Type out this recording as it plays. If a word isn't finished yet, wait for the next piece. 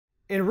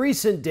In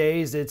recent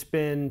days, it's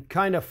been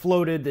kind of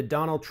floated that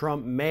Donald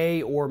Trump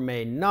may or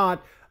may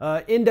not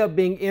end up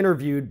being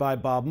interviewed by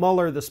Bob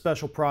Mueller, the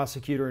special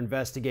prosecutor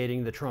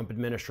investigating the Trump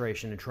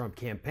administration and Trump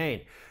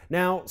campaign.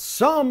 Now,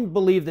 some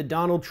believe that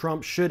Donald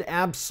Trump should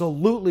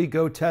absolutely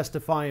go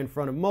testify in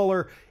front of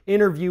Mueller,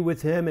 interview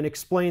with him, and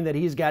explain that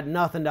he's got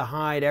nothing to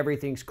hide,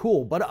 everything's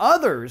cool. But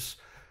others,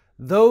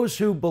 those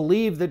who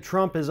believe that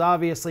Trump is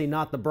obviously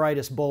not the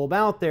brightest bulb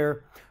out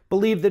there,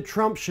 believe that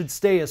Trump should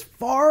stay as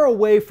far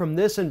away from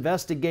this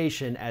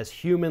investigation as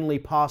humanly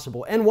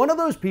possible. And one of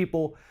those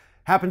people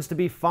happens to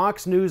be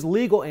Fox News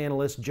legal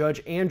analyst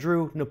Judge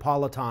Andrew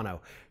Napolitano.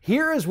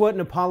 Here is what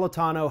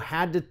Napolitano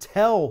had to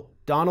tell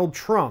Donald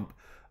Trump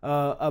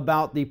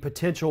about the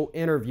potential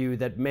interview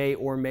that may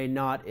or may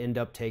not end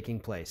up taking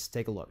place.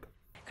 Take a look.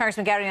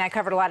 Congressman Gowdy and I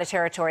covered a lot of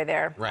territory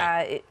there.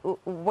 Right.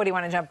 What do you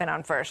want to jump in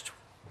on first?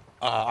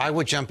 I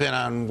would jump in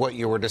on what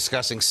you were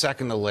discussing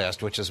second to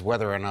last, which is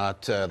whether or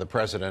not the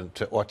president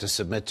ought to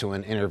submit to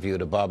an interview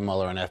to Bob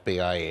Mueller and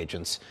FBI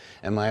agents.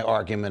 And my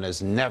argument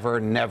is never,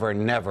 never,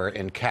 never,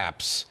 in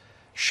caps,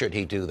 should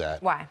he do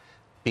that. Why?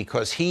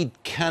 Because he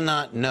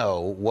cannot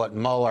know what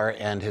Mueller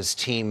and his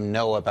team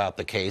know about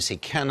the case. He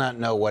cannot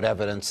know what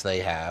evidence they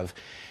have.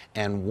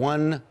 And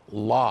one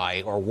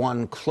lie or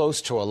one close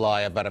to a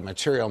lie about a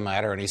material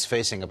matter, and he's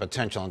facing a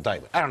potential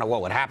indictment. I don't know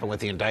what would happen with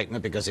the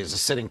indictment because he's a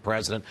sitting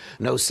president.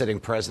 No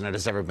sitting president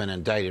has ever been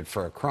indicted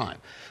for a crime.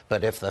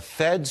 But if the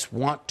feds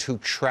want to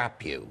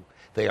trap you,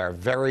 they are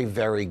very,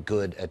 very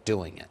good at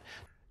doing it.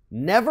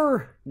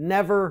 Never,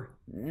 never,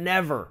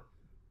 never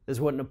is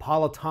what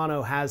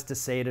Napolitano has to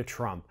say to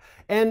Trump.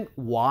 And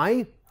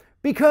why?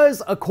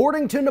 Because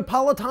according to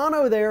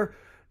Napolitano there,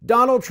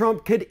 Donald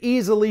Trump could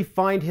easily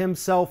find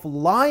himself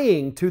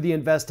lying to the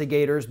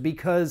investigators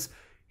because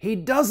he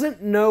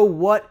doesn't know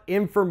what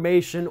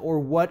information or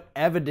what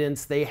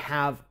evidence they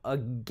have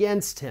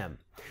against him.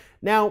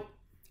 Now,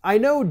 I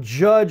know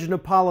Judge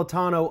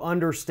Napolitano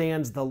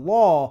understands the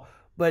law,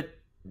 but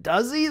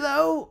does he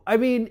though? I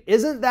mean,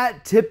 isn't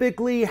that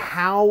typically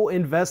how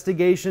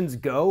investigations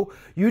go?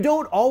 You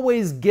don't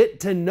always get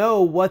to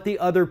know what the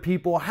other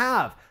people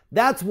have.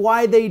 That's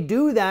why they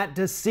do that,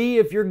 to see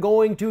if you're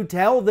going to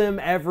tell them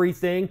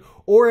everything,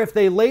 or if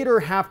they later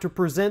have to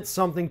present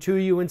something to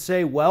you and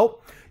say, well,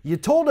 you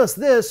told us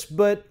this,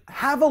 but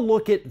have a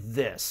look at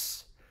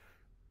this.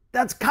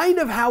 That's kind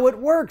of how it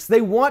works. They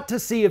want to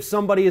see if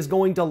somebody is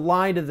going to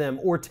lie to them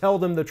or tell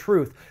them the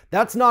truth.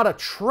 That's not a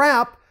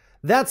trap.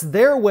 That's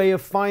their way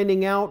of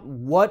finding out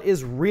what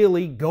is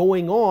really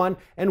going on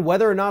and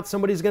whether or not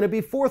somebody's going to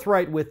be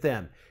forthright with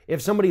them.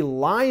 If somebody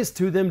lies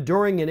to them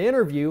during an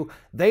interview,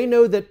 they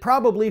know that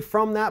probably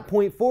from that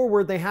point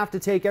forward, they have to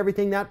take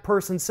everything that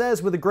person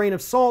says with a grain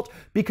of salt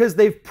because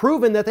they've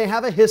proven that they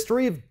have a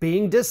history of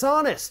being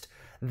dishonest.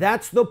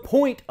 That's the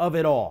point of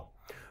it all.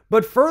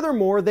 But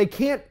furthermore, they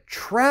can't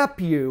trap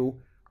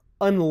you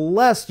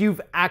unless you've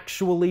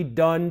actually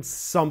done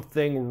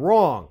something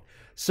wrong.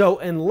 So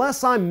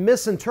unless I'm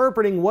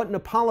misinterpreting what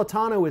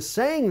Napolitano is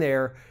saying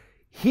there,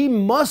 he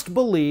must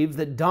believe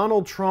that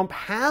Donald Trump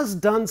has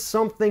done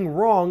something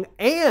wrong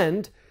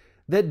and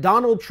that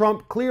Donald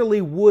Trump clearly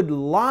would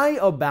lie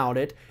about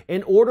it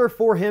in order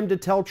for him to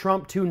tell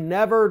Trump to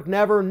never,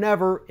 never,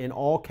 never, in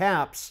all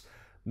caps,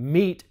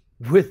 meet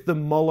with the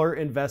Mueller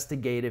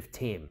investigative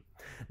team.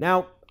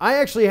 Now, I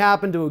actually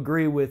happen to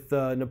agree with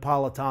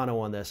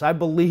Napolitano on this. I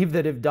believe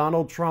that if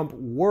Donald Trump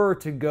were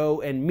to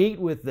go and meet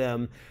with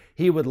them,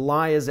 he would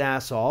lie his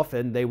ass off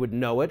and they would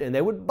know it and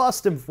they would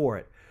bust him for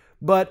it.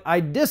 But I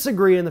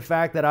disagree in the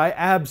fact that I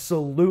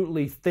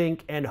absolutely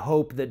think and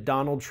hope that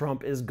Donald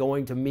Trump is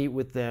going to meet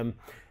with them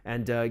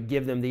and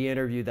give them the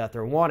interview that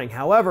they're wanting.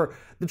 However,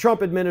 the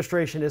Trump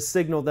administration has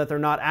signaled that they're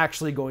not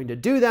actually going to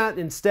do that.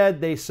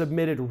 Instead, they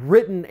submitted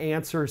written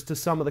answers to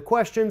some of the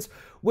questions,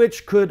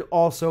 which could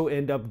also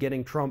end up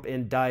getting Trump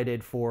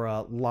indicted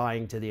for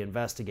lying to the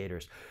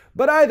investigators.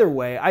 But either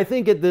way, I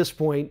think at this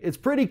point, it's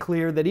pretty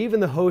clear that even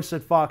the hosts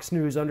at Fox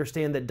News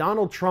understand that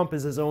Donald Trump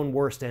is his own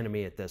worst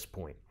enemy at this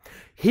point.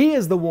 He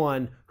is the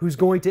one who's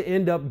going to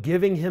end up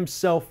giving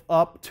himself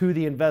up to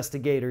the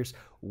investigators,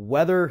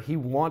 whether he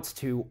wants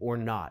to or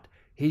not.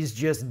 He's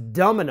just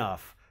dumb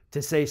enough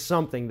to say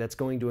something that's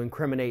going to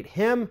incriminate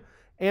him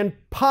and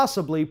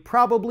possibly,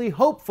 probably,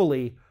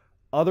 hopefully,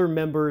 other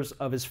members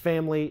of his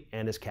family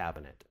and his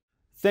cabinet.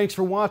 Thanks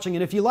for watching,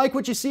 and if you like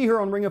what you see here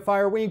on Ring of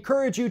Fire, we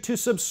encourage you to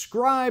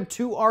subscribe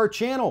to our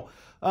channel.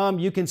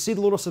 You can see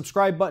the little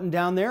subscribe button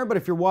down there, but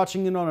if you're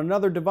watching it on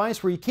another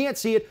device where you can't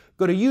see it,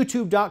 go to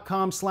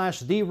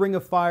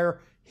youtube.com/TheRingOfFire,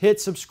 hit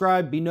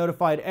subscribe, be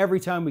notified every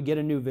time we get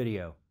a new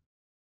video.